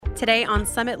Today on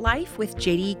Summit Life with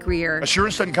J.D. Greear.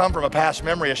 Assurance doesn't come from a past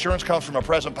memory. Assurance comes from a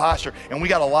present posture. And we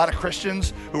got a lot of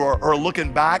Christians who are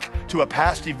looking back to a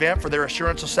past event for their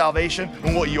assurance of salvation.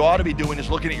 And what you ought to be doing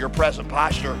is looking at your present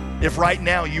posture. If right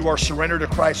now you are surrendered to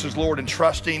Christ as Lord and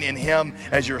trusting in Him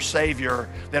as your Savior,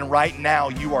 then right now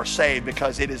you are saved,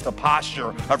 because it is the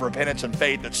posture of repentance and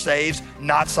faith that saves,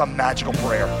 not some magical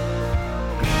prayer.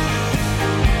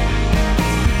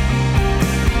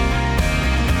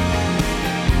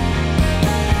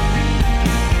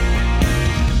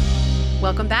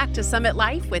 Welcome back to Summit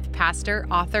Life with pastor,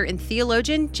 author, and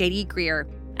theologian J.D.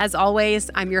 Greear. As always,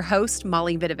 I'm your host,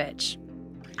 Molly Vidovich.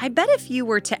 I bet if you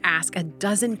were to ask a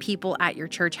dozen people at your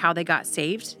church how they got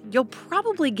saved, you'll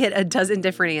probably get a dozen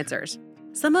different answers.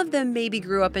 Some of them maybe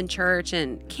grew up in church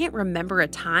and can't remember a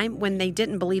time when they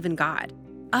didn't believe in God.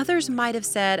 Others might have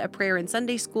said a prayer in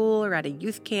Sunday school or at a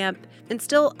youth camp, and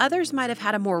still others might have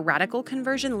had a more radical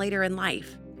conversion later in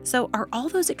life. So are all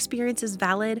those experiences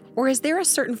valid, or is there a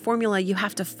certain formula you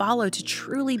have to follow to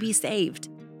truly be saved?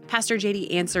 Pastor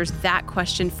JD answers that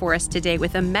question for us today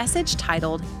with a message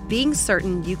titled, Being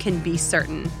Certain You Can Be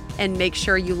Certain. And make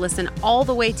sure you listen all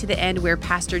the way to the end where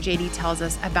Pastor JD tells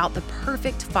us about the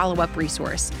perfect follow-up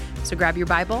resource. So grab your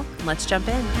Bible and let's jump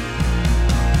in.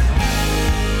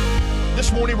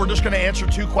 This morning, we're just going to answer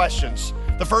two questions.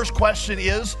 The first question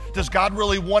is, does God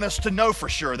really want us to know for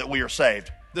sure that we are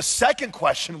saved? The second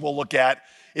question we'll look at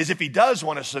is, if He does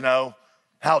want us to know,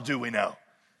 how do we know? All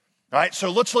right, so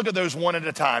let's look at those one at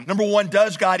a time. Number one,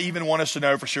 does God even want us to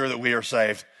know for sure that we are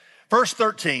saved? Verse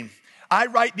 13, I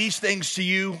write these things to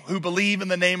you who believe in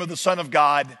the name of the Son of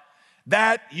God,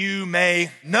 that you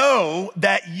may know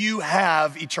that you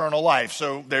have eternal life.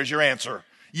 So there's your answer.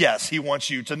 Yes, He wants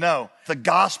you to know. The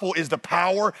gospel is the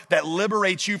power that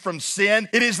liberates you from sin.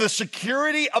 It is the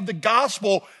security of the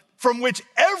gospel from which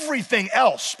everything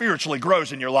else spiritually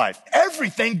grows in your life.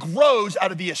 Everything grows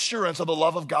out of the assurance of the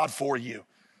love of God for you.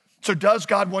 So does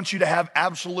God want you to have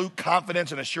absolute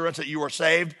confidence and assurance that you are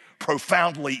saved?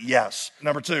 Profoundly, yes.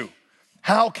 Number two,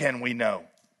 how can we know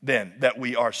then that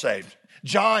we are saved?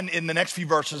 John, in the next few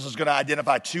verses, is going to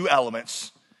identify two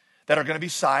elements that are going to be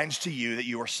signs to you that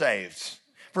you are saved.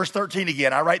 Verse 13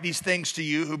 again, I write these things to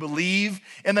you who believe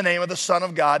in the name of the Son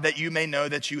of God, that you may know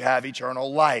that you have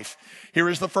eternal life. Here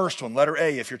is the first one, letter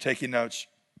A, if you're taking notes.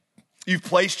 You've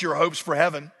placed your hopes for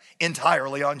heaven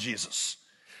entirely on Jesus.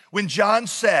 When John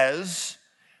says,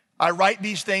 I write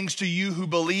these things to you who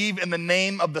believe in the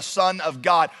name of the Son of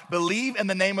God, believe in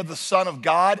the name of the Son of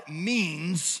God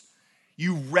means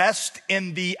you rest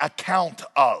in the account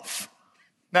of.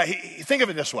 Now, think of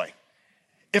it this way.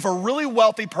 If a really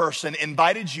wealthy person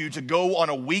invited you to go on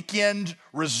a weekend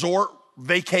resort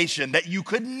vacation that you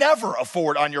could never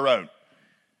afford on your own,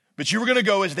 but you were going to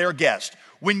go as their guest,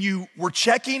 when you were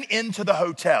checking into the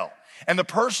hotel and the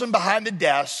person behind the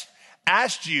desk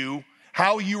asked you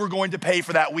how you were going to pay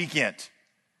for that weekend,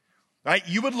 right?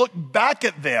 You would look back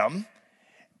at them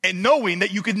and knowing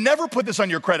that you could never put this on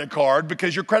your credit card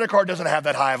because your credit card doesn't have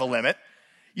that high of a limit.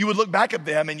 You would look back at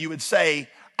them and you would say,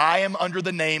 I am under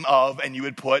the name of, and you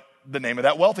would put the name of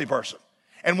that wealthy person.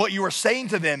 And what you are saying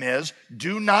to them is,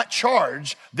 do not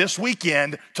charge this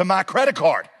weekend to my credit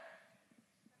card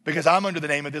because I'm under the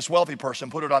name of this wealthy person.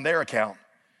 Put it on their account.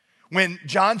 When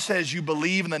John says you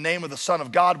believe in the name of the Son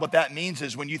of God, what that means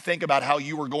is when you think about how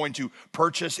you are going to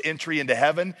purchase entry into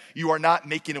heaven, you are not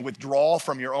making a withdrawal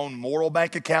from your own moral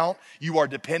bank account. You are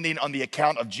depending on the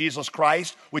account of Jesus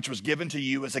Christ, which was given to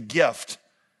you as a gift.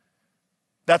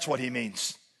 That's what he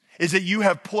means. Is that you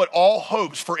have put all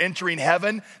hopes for entering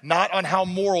heaven, not on how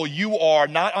moral you are,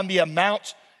 not on the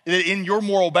amount in your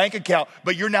moral bank account,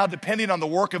 but you're now depending on the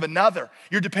work of another.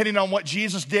 You're depending on what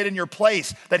Jesus did in your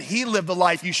place, that He lived the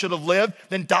life you should have lived,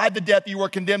 then died the death you were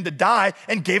condemned to die,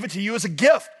 and gave it to you as a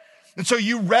gift. And so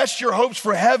you rest your hopes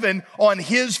for heaven on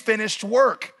His finished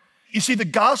work. You see, the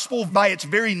gospel by its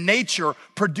very nature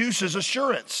produces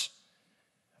assurance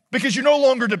because you're no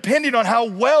longer depending on how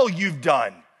well you've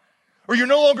done. Or you're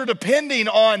no longer depending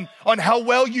on how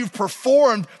well you've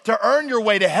performed to earn your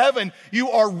way to heaven. You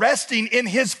are resting in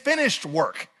His finished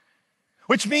work,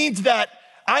 which means that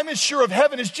I'm as sure of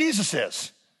heaven as Jesus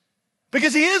is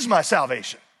because He is my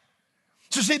salvation.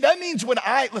 So see, that means when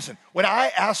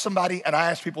I ask somebody, and I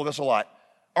ask people this a lot,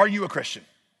 are you a Christian?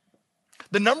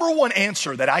 The number one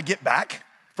answer that I get back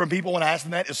from people when I ask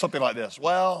them that is something like this.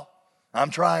 Well, I'm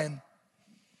trying.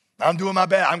 I'm doing my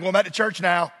best. I'm going back to church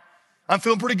now. I'm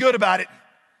feeling pretty good about it.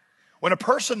 When a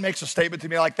person makes a statement to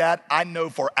me like that, I know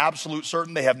for absolute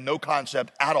certain they have no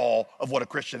concept at all of what a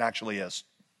Christian actually is.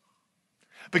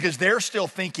 Because they're still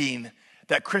thinking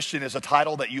that Christian is a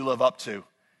title that you live up to.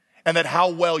 and that how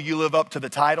well you live up to the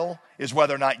title is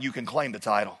whether or not you can claim the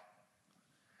title.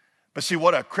 But see,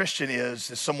 what a Christian is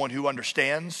someone who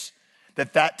understands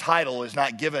that that title is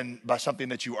not given by something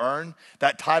that you earn.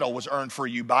 That title was earned for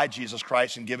you by Jesus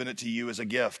Christ and given it to you as a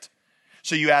gift.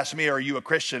 So you ask me, are you a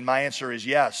Christian? My answer is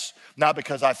yes. Not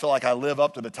because I feel like I live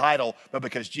up to the title, but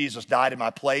because Jesus died in my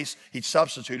place. He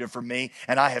substituted for me,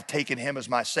 and I have taken him as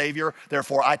my Savior.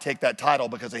 Therefore, I take that title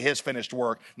because of his finished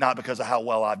work, not because of how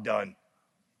well I've done.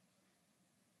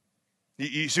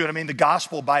 You see what I mean? The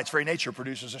gospel, by its very nature,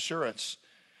 produces assurance.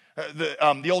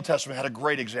 The Old Testament had a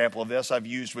great example of this I've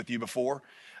used with you before.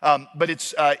 But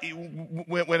it's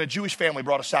when a Jewish family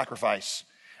brought a sacrifice,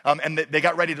 and they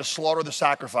got ready to slaughter the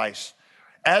sacrifice.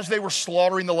 As they were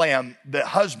slaughtering the lamb, the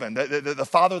husband, the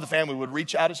father of the family, would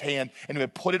reach out his hand and he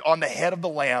would put it on the head of the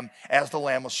lamb as the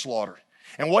lamb was slaughtered.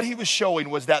 And what he was showing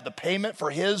was that the payment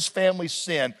for his family's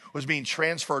sin was being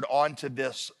transferred onto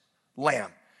this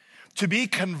lamb. To be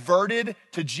converted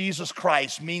to Jesus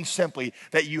Christ means simply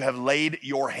that you have laid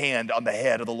your hand on the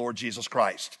head of the Lord Jesus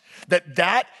Christ.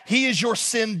 That he is your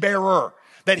sin bearer.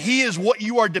 That he is what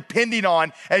you are depending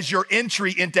on as your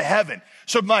entry into heaven.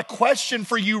 So my question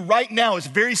for you right now is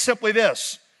very simply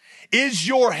this. Is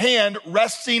your hand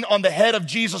resting on the head of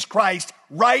Jesus Christ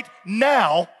right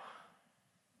now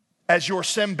as your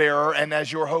sin bearer and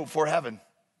as your hope for heaven?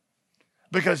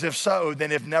 Because if so,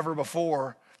 then if never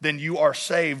before, then you are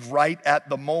saved right at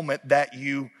the moment that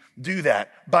you do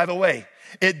that. By the way,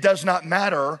 it does not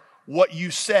matter what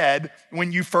you said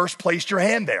when you first placed your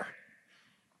hand there,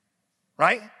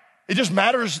 right? It just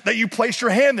matters that you placed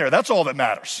your hand there. That's all that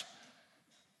matters.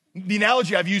 The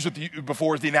analogy I've used with you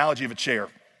before is the analogy of a chair.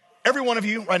 Every one of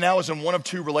you right now is in one of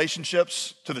two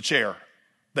relationships to the chair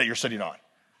that you're sitting on.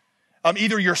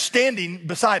 Either you're standing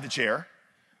beside the chair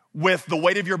with the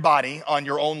weight of your body on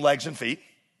your own legs and feet,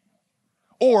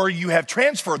 or you have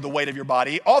transferred the weight of your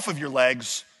body off of your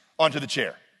legs onto the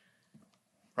chair,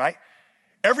 right?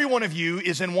 Every one of you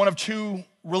is in one of two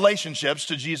relationships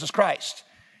to Jesus Christ.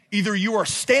 Either you are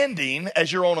standing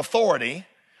as your own authority,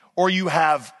 or you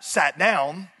have sat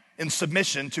down in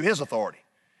submission to his authority.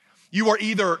 You are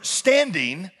either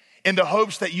standing in the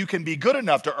hopes that you can be good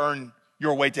enough to earn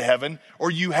your way to heaven, or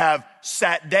you have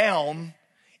sat down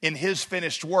in his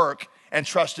finished work and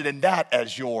trusted in that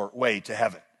as your way to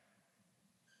heaven.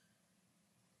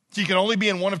 So you can only be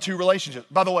in one of two relationships.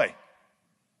 By the way,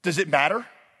 does it matter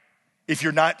if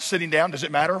you're not sitting down? Does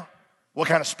it matter what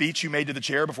kind of speech you made to the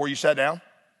chair before you sat down?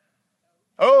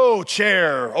 Oh,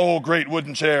 chair, oh, great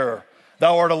wooden chair.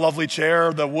 Thou art a lovely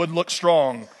chair. The wood looks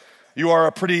strong. You are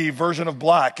a pretty version of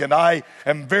black, and I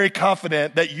am very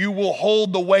confident that you will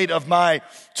hold the weight of my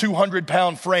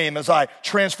 200-pound frame as I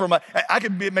transfer my... I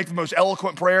could make the most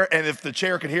eloquent prayer, and if the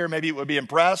chair could hear, maybe it would be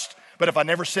impressed. But if I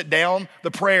never sit down, the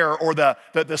prayer or the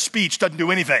speech doesn't do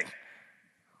anything.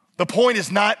 The point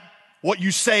is not what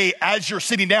you say as you're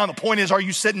sitting down. The point is, are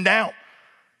you sitting down?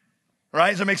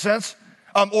 Right? Does that make sense?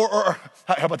 Or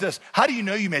how about this? How do you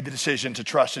know you made the decision to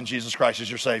trust in Jesus Christ as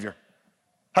your Savior?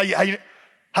 How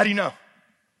do you know?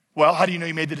 Well, how do you know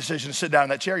you made the decision to sit down in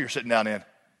that chair you're sitting down in?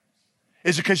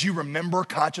 Is it because you remember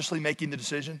consciously making the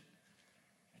decision?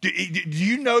 Do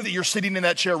you know that you're sitting in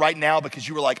that chair right now because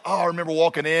you were like, oh, I remember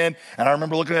walking in and I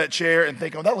remember looking at that chair and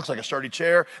thinking, oh, that looks like a sturdy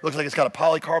chair. It looks like it's got a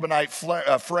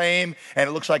polycarbonate frame and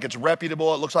it looks like it's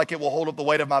reputable. It looks like it will hold up the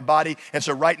weight of my body. And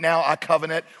so right now I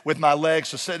covenant with my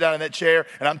legs to sit down in that chair,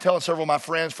 and I'm telling several of my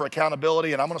friends for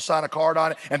accountability, and I'm going to sign a card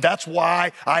on it. And that's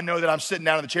why I know that I'm sitting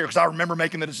down in the chair, because I remember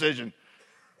making the decision.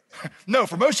 No,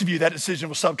 for most of you, that decision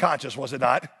was subconscious, was it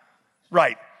not?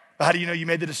 Right. But how do you know you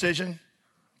made the decision?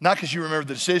 Not because you remember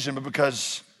the decision, but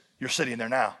because you're sitting there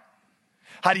now.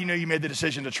 How do you know you made the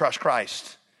decision to trust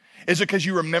Christ? Is it because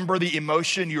you remember the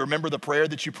emotion, you remember the prayer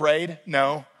that you prayed?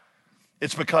 No.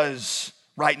 It's because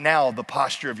right now the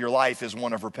posture of your life is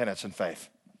one of repentance and faith.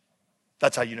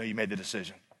 That's how you know you made the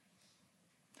decision.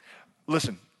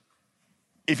 Listen,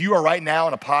 if you are right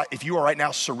now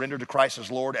surrendered to Christ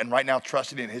as Lord and right now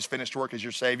trusting in his finished work as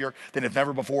your Savior, then if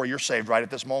never before, you're saved right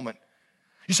at this moment.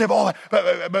 You say, but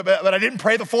I didn't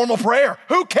pray the formal prayer.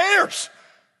 Who cares?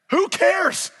 Who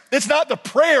cares? It's not the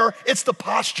prayer, it's the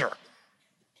posture,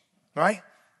 right?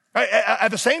 At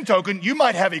the same token, you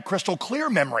might have a crystal clear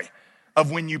memory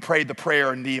of when you prayed the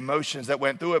prayer and the emotions that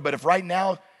went through it. But if right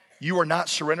now you are not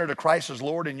surrendered to Christ as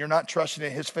Lord and you're not trusting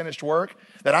in his finished work,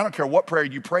 then I don't care what prayer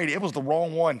you prayed, it was the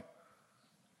wrong one.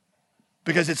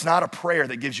 Because it's not a prayer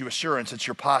that gives you assurance, it's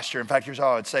your posture. In fact, here's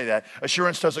how I would say that.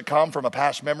 Assurance doesn't come from a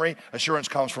past memory, assurance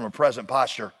comes from a present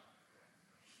posture.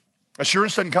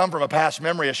 Assurance doesn't come from a past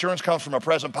memory. Assurance comes from a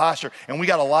present posture. And we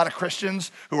got a lot of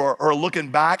Christians who are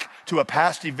looking back to a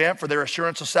past event for their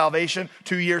assurance of salvation,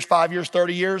 2 years, 5 years,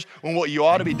 30 years, when what you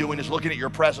ought to be doing is looking at your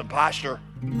present posture.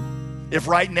 If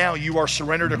right now you are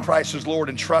surrendered to Christ as Lord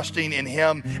and trusting in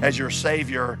Him as your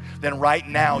Savior, then right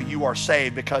now you are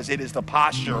saved, because it is the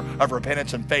posture of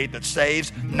repentance and faith that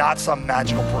saves, not some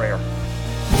magical prayer.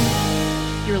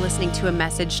 You're listening to a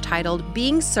message titled,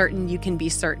 Being Certain You Can Be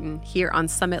Certain, here on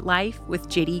Summit Life with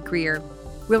J.D. Greer.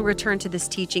 We'll return to this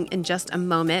teaching in just a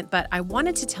moment, but I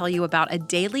wanted to tell you about a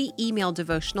daily email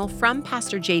devotional from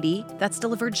Pastor J.D. that's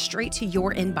delivered straight to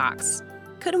your inbox.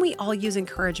 Couldn't we all use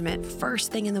encouragement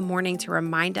first thing in the morning to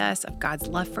remind us of God's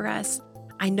love for us?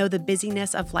 I know the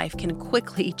busyness of life can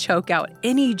quickly choke out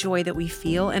any joy that we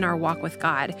feel in our walk with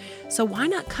God. So why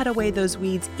not cut away those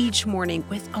weeds each morning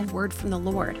with a word from the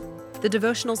Lord? The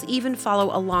devotionals even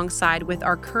follow alongside with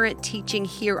our current teaching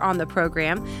here on the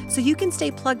program, so you can stay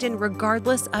plugged in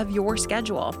regardless of your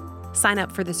schedule. Sign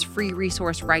up for this free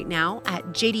resource right now at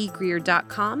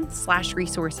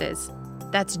jdgreer.com/resources.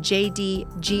 That's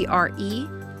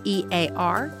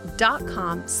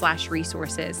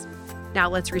jdgreer.com/resources. Now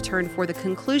let's return for the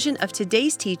conclusion of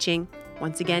today's teaching.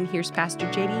 Once again, here's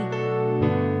Pastor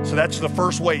JD. So that's the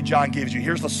first way John gives you.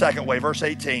 Here's the second way, verse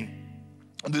 18.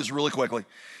 I'll do this really quickly.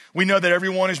 We know that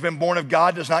everyone who's been born of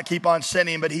God does not keep on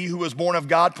sinning, but he who is born of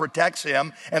God protects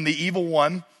him, and the evil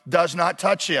one does not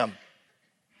touch him.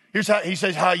 Here's how he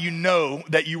says how you know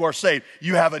that you are saved.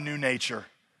 You have a new nature.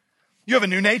 You have a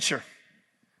new nature.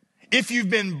 If you've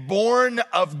been born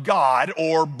of God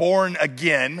or born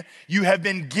again, you have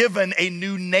been given a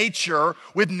new nature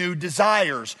with new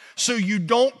desires. So you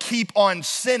don't keep on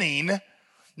sinning,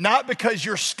 not because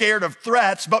you're scared of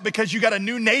threats, but because you got a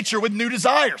new nature with new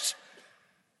desires.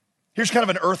 Here's kind of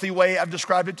an earthy way I've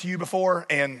described it to you before,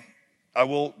 and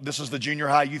this is the junior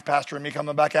high youth pastor in me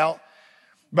coming back out.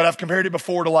 But I've compared it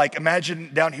before to, like,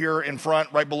 imagine down here in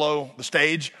front, right below the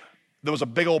stage, there was a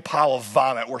big old pile of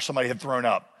vomit where somebody had thrown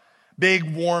up. Big,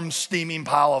 warm, steaming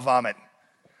pile of vomit.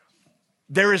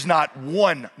 There is not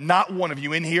one of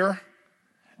you in here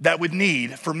that would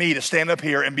need for me to stand up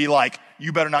here and be like,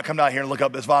 you better not come down here and look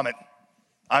up this vomit.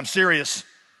 I'm serious.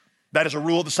 That is a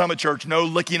rule at the Summit Church, no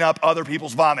licking up other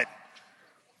people's vomit.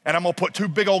 And I'm gonna put two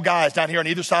big old guys down here on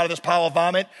either side of this pile of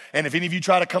vomit, and if any of you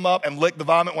try to come up and lick the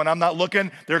vomit when I'm not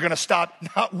looking, they're gonna stop.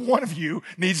 Not one of you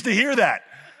needs to hear that,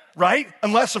 right?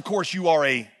 Unless, of course, you are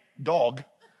a dog.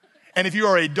 And if you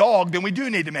are a dog, then we do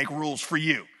need to make rules for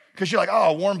you. Because you're like,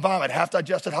 oh, warm vomit,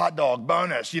 half-digested hot dog,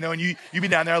 bonus, and you be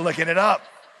down there licking it up.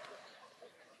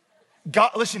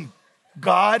 God, listen,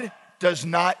 God does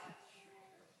not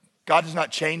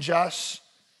change us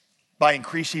by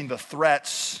increasing the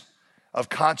threats of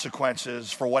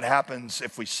consequences for what happens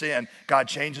if we sin. God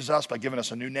changes us by giving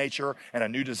us a new nature and a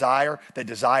new desire that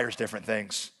desires different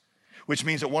things. Which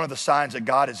means that one of the signs that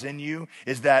God is in you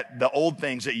is that the old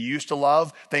things that you used to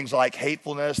love, things like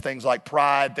hatefulness, things like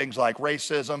pride, things like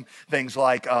racism, things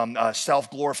like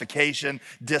self-glorification,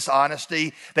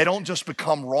 dishonesty, they don't just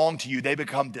become wrong to you, they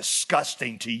become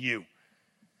disgusting to you.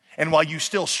 And while you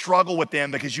still struggle with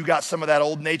them because you got some of that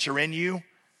old nature in you,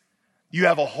 you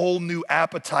have a whole new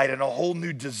appetite and a whole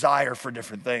new desire for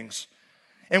different things.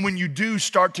 And when you do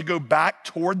start to go back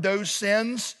toward those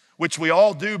sins, which we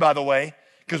all do, by the way,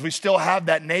 because we still have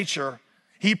that nature,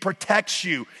 He protects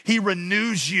you. He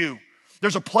renews you.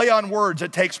 There's a play on words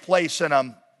that takes place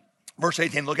in verse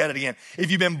 18. Look at it again.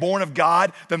 If you've been born of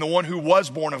God, then the one who was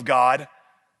born of God,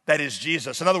 that is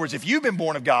Jesus. In other words, if you've been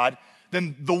born of God,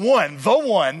 then the one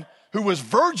who was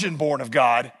virgin born of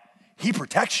God, He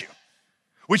protects you.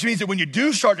 Which means that when you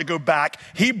do start to go back,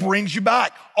 He brings you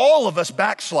back. All of us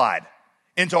backslide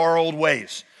into our old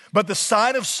ways. But the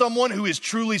sign of someone who is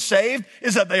truly saved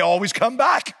is that they always come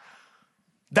back.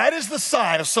 That is the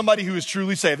sign of somebody who is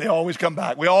truly saved. They always come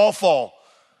back. We all fall.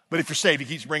 But if you're saved, He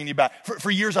keeps bringing you back.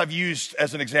 For years, I've used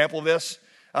as an example of this,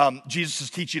 Jesus'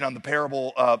 teaching on the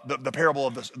parable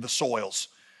of the soils.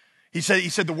 He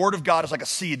said the word of God is like a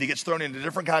seed that gets thrown into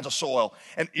different kinds of soil.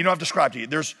 And I've described to you,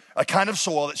 there's a kind of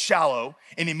soil that's shallow,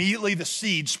 and immediately the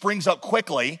seed springs up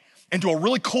quickly into a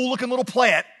really cool looking little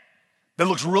plant that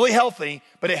looks really healthy,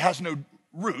 but it has no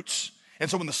roots. And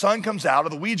so when the sun comes out or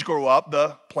the weeds grow up,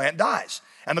 the plant dies.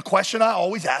 And the question I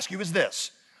always ask you is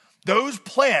this: those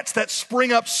plants that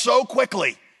spring up so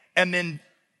quickly and then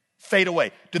fade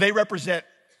away, do they represent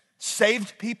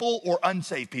saved people or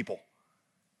unsaved people?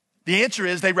 The answer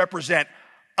is they represent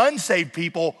unsaved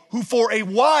people who for a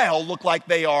while look like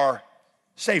they are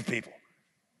saved people,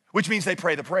 which means they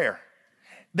pray the prayer.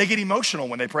 They get emotional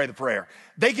when they pray the prayer.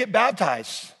 They get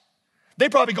baptized. They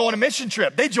probably go on a mission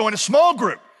trip. They join a small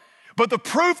group, But the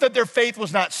proof that their faith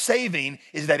was not saving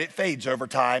is that it fades over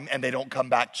time and they don't come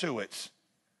back to it.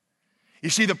 You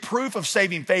see, the proof of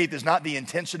saving faith is not the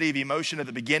intensity of emotion at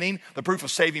the beginning. The proof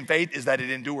of saving faith is that it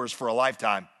endures for a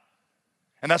lifetime.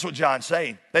 And that's what John's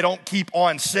saying. They don't keep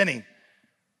on sinning.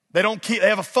 They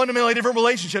have a fundamentally different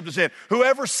relationship to sin.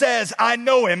 Whoever says, I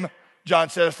know him, John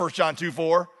says, 1 John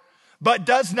 2:4, but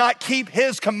does not keep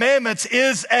his commandments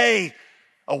is a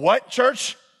what,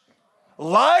 church?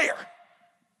 Liar.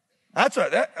 That's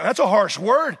a harsh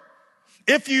word.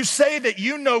 If you say that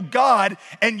you know God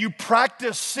and you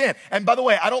practice sin, and by the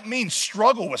way, I don't mean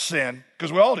struggle with sin,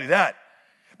 because we all do that,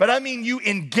 but I mean you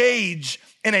engage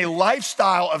in a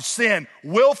lifestyle of sin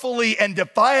willfully and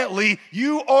defiantly,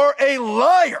 you are a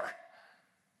liar.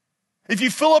 If you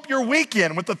fill up your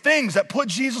weekend with the things that put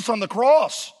Jesus on the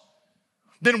cross,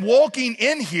 then walking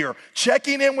in here,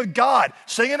 checking in with God,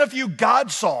 singing a few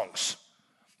God songs,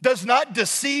 does not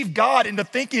deceive God into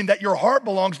thinking that your heart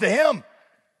belongs to him.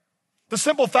 The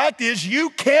simple fact is you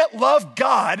can't love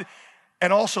God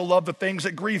and also love the things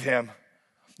that grieve him.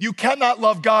 You cannot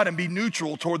love God and be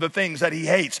neutral toward the things that he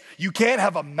hates. You can't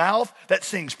have a mouth that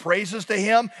sings praises to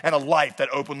him and a life that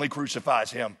openly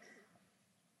crucifies him.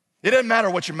 It doesn't matter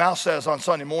what your mouth says on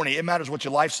Sunday morning. It matters what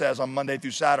your life says on Monday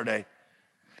through Saturday.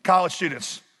 College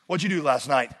students, what'd you do last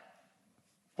night?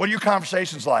 What are your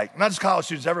conversations like? Not just college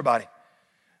students, everybody.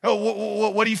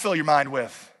 What do you fill your mind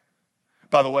with?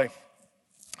 By the way,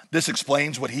 this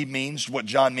explains what he means, what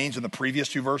John means in the previous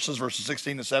two verses, verses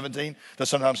 16 to 17, that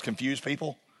sometimes confuse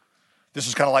people. This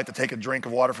is kind of like to take a drink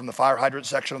of water from the fire hydrant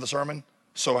section of the sermon,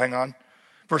 so hang on.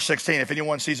 Verse 16, if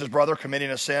anyone sees his brother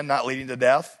committing a sin not leading to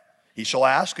death, he shall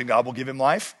ask, and God will give him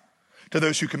life. To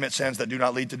those who commit sins that do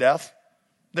not lead to death,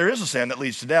 there is a sin that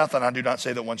leads to death, and I do not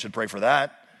say that one should pray for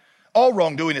that. All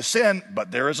wrongdoing is sin,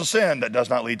 but there is a sin that does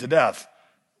not lead to death.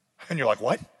 And you're like,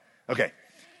 what? Okay,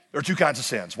 there are two kinds of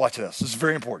sins. Watch this. This is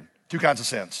very important. Two kinds of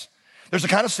sins. There's the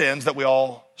kind of sins that we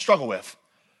all struggle with.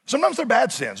 Sometimes they're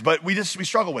bad sins, but we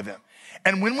struggle with them.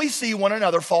 And when we see one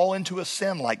another fall into a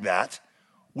sin like that,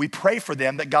 we pray for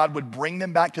them that God would bring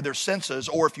them back to their senses,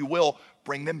 or if you will,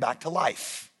 bring them back to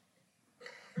life.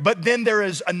 But then there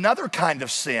is another kind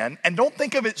of sin, and don't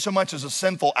think of it so much as a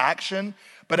sinful action,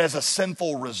 but as a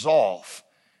sinful resolve.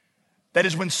 That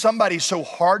is when somebody so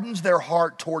hardens their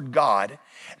heart toward God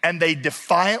and they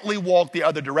defiantly walk the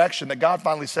other direction that God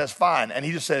finally says, fine. And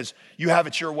he just says, you have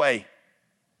it your way.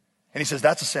 And he says,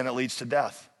 that's a sin that leads to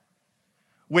death,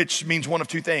 which means one of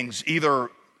two things. Either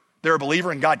they're a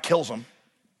believer and God kills them,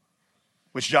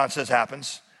 which John says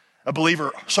happens. A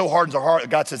believer so hardens their heart that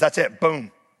God says, that's it,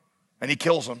 boom, and he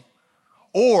kills them.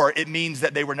 Or it means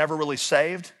that they were never really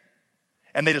saved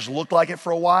and they just looked like it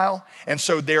for a while. And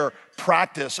so their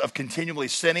practice of continually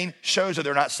sinning shows that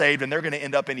they're not saved and they're going to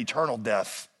end up in eternal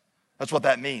death. That's what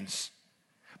that means.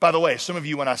 By the way, some of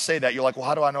you, when I say that, you're like, well,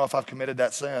 how do I know if I've committed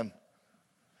that sin?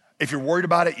 If you're worried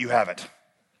about it, you haven't.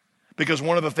 Because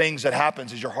one of the things that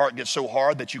happens is your heart gets so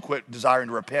hard that you quit desiring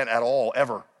to repent at all,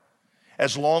 ever.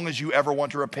 As long as you ever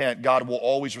want to repent, God will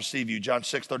always receive you. John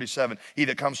 6:37, he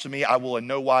that comes to me, I will in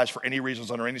no wise for any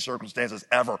reasons under any circumstances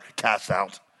ever cast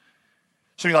out.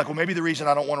 So you're like, well, maybe the reason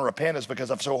I don't want to repent is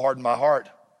because I've so hardened my heart.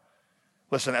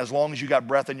 Listen, as long as you got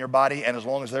breath in your body and as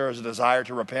long as there is a desire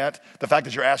to repent, the fact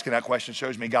that you're asking that question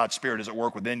shows me God's Spirit is at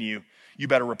work within you. You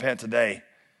better repent today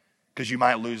because you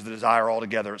might lose the desire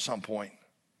altogether at some point.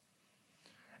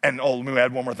 And let me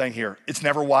add one more thing here. It's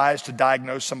never wise to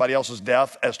diagnose somebody else's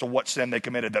death as to what sin they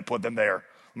committed that put them there.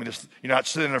 You're not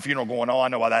sitting in a funeral going, oh, I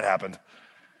know why that happened.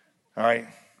 All right?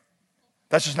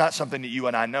 That's just not something that you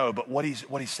and I know, but what he's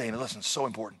saying, listen, it's so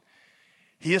important.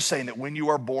 He is saying that when you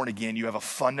are born again, you have a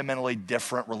fundamentally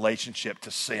different relationship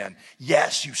to sin.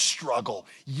 Yes, you struggle.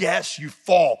 Yes, you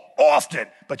fall often,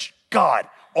 but God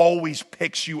always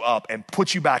picks you up and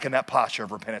puts you back in that posture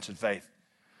of repentance and faith.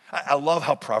 I love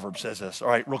how Proverbs says this. All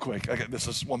right, real quick. Okay, this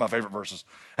is one of my favorite verses.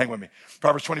 Hang with me.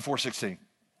 Proverbs 24:16.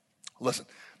 Listen,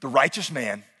 the righteous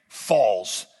man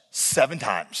falls 7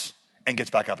 times and gets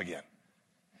back up again.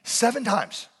 7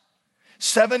 times.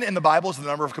 7 in the Bible is the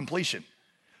number of completion.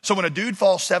 So when a dude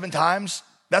falls 7 times,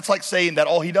 that's like saying that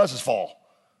all he does is fall.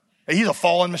 He's a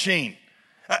fallen machine.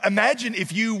 Imagine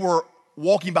if you were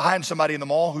walking behind somebody in the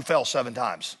mall who fell 7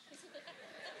 times.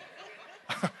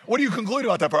 What do you conclude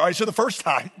about that part? All right, so the first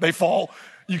time they fall,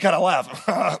 you kind of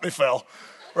laugh. They fell,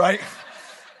 right?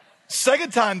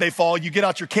 Second time they fall, you get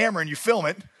out your camera and you film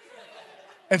it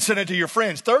and send it to your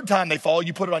friends. Third time they fall,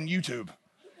 you put it on YouTube.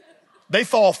 They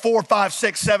fall 4, 5,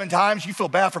 6, 7 times. You feel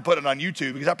bad for putting it on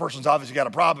YouTube because that person's obviously got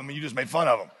a problem and you just made fun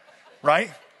of them,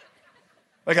 right?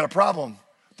 They got a problem.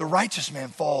 The righteous man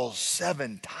falls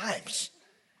 7 times.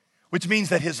 which means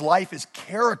that his life is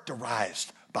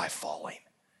characterized by falling.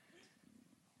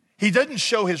 He doesn't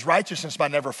show his righteousness by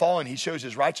never falling. He shows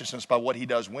his righteousness by what he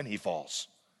does when he falls,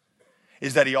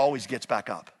 is that he always gets back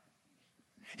up.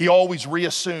 He always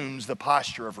reassumes the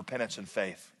posture of repentance and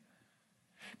faith.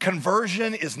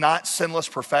 Conversion is not sinless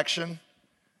perfection.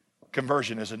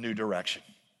 Conversion is a new direction.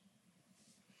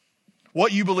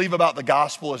 What you believe about the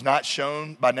gospel is not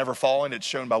shown by never falling. It's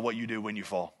shown by what you do when you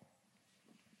fall.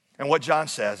 And what John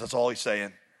says, that's all he's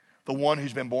saying. The one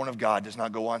who's been born of God does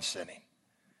not go on sinning.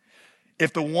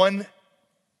 If the one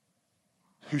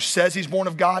who says he's born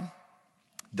of God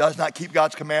does not keep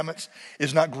God's commandments,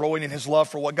 is not growing in his love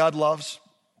for what God loves,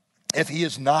 if he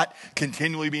is not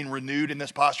continually being renewed in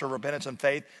this posture of repentance and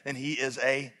faith, then he is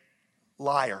a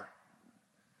liar.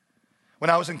 When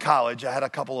I was in college, I had a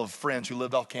couple of friends who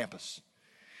lived off campus.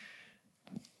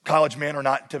 College men are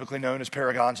not typically known as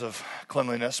paragons of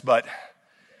cleanliness, but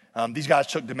these guys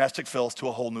took domestic filth to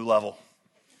a whole new level.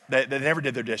 They never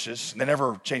did their dishes. They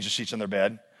never changed the sheets in their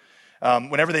bed.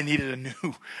 Whenever they needed a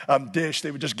new dish,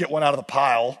 they would just get one out of the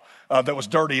pile that was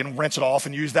dirty and rinse it off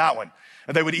and use that one.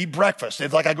 And they would eat breakfast.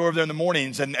 It's like I go over there in the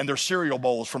mornings and their cereal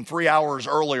bowls from 3 hours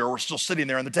earlier were still sitting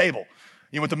there on the table,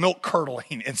 with the milk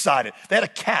curdling inside it. They had a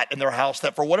cat in their house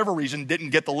that for whatever reason didn't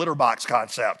get the litter box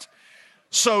concept.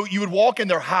 So you would walk in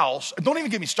their house, and don't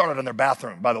even get me started on their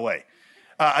bathroom, by the way.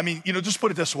 Just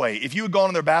put it this way. If you had gone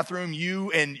in their bathroom,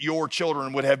 you and your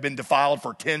children would have been defiled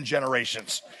for 10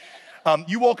 generations.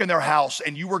 You walk in their house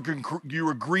and you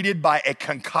were greeted by a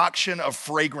concoction of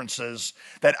fragrances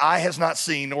that eye has not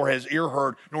seen, nor has ear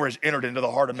heard, nor has entered into the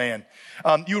heart of man.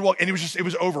 You would walk, and it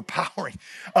was overpowering.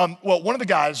 One of the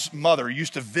guys' mother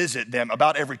used to visit them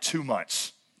about every 2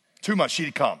 months. 2 months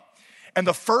she'd come. And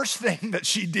the first thing that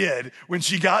she did when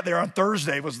she got there on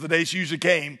Thursday, was the day she usually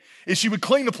came, is she would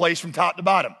clean the place from top to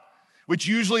bottom, which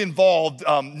usually involved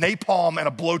napalm and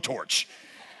a blowtorch.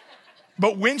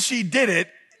 But when she did it,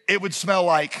 it would smell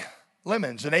like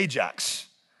lemons and Ajax.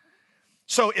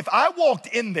 So if I walked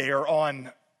in there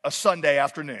on a Sunday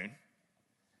afternoon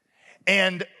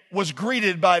and was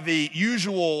greeted by the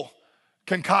usual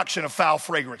concoction of foul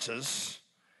fragrances,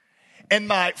 and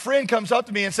my friend comes up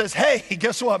to me and says, "Hey,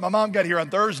 guess what? My mom got here on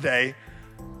Thursday,"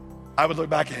 I would look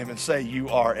back at him and say, "You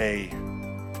are a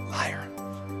liar."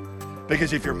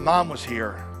 Because if your mom was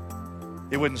here,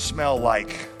 it wouldn't smell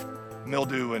like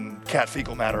mildew and cat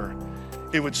fecal matter.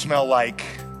 It would smell like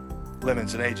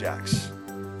lemons and Ajax.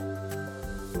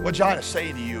 What John is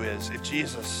saying to you is, if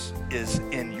Jesus is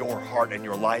in your heart and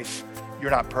your life, you're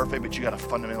not perfect, but you got a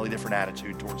fundamentally different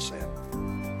attitude towards sin.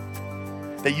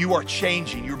 That you are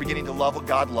changing, you're beginning to love what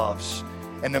God loves.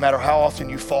 And no matter how often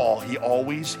you fall, he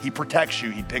protects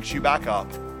you, he picks you back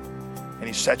up, and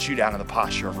he sets you down in the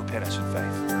posture of repentance and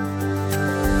faith.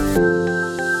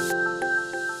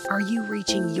 Are you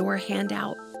reaching your hand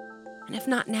out? And if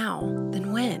not now,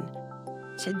 then when?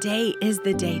 Today is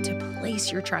the day to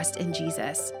place your trust in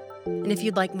Jesus. And if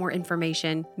you'd like more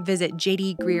information, visit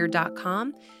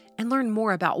jdgreer.com and learn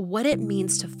more about what it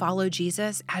means to follow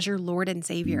Jesus as your Lord and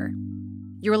Savior.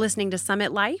 You're listening to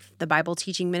Summit Life, the Bible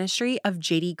teaching ministry of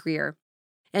J.D. Greer.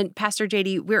 And Pastor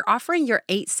J.D., we're offering your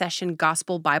 8-session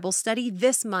gospel Bible study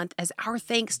this month as our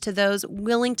thanks to those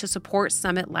willing to support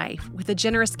Summit Life with a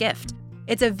generous gift.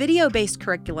 It's a video-based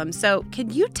curriculum, so can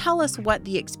you tell us what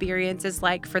the experience is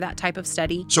like for that type of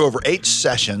study? So over 8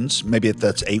 sessions, maybe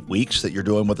that's 8 weeks that you're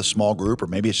doing with a small group, or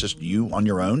maybe it's just you on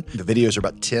your own. The videos are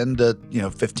about 10 to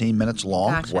 15 minutes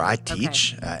long. Gotcha. Where I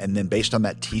teach. Okay. And then based on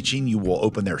that teaching, you will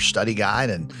open their study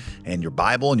guide and your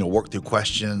Bible, and you'll work through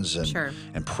questions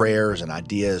and prayers and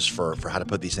ideas for how to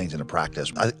put these things into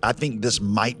practice. I think this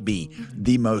might be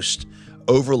the most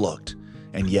overlooked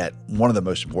and yet one of the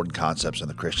most important concepts in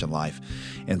the Christian life.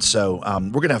 And so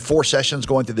we're going to have 4 sessions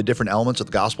going through the different elements of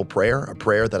the gospel prayer, a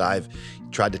prayer that I've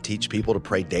tried to teach people to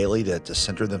pray daily to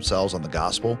center themselves on the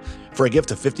gospel. For a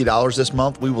gift of $50 this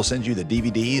month, we will send you the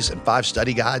DVDs and 5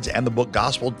 study guides and the book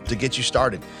Gospel to get you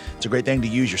started. It's a great thing to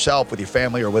use yourself, with your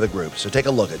family, or with a group. So take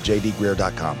a look at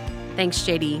jdgreer.com. Thanks,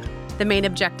 JD. The main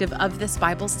objective of this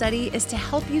Bible study is to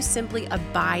help you simply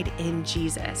abide in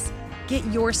Jesus. Get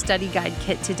your study guide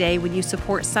kit today when you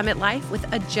support Summit Life with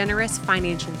a generous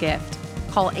financial gift.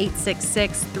 Call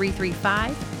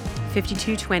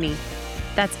 866-335-5220.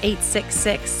 That's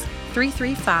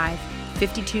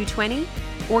 866-335-5220,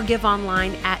 or give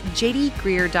online at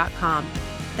jdgreer.com.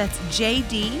 That's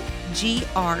jdgreer.com.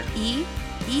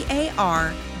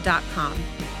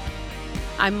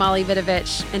 I'm Molly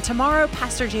Vidovich, and tomorrow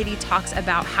Pastor JD talks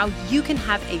about how you can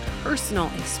have a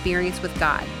personal experience with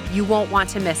God. You won't want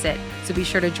to miss it, so be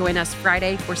sure to join us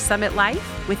Friday for Summit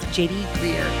Life with JD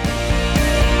Greer.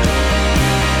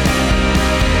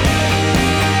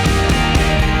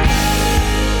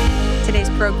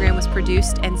 program was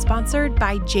produced and sponsored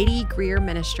by J.D. Greear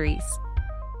Ministries.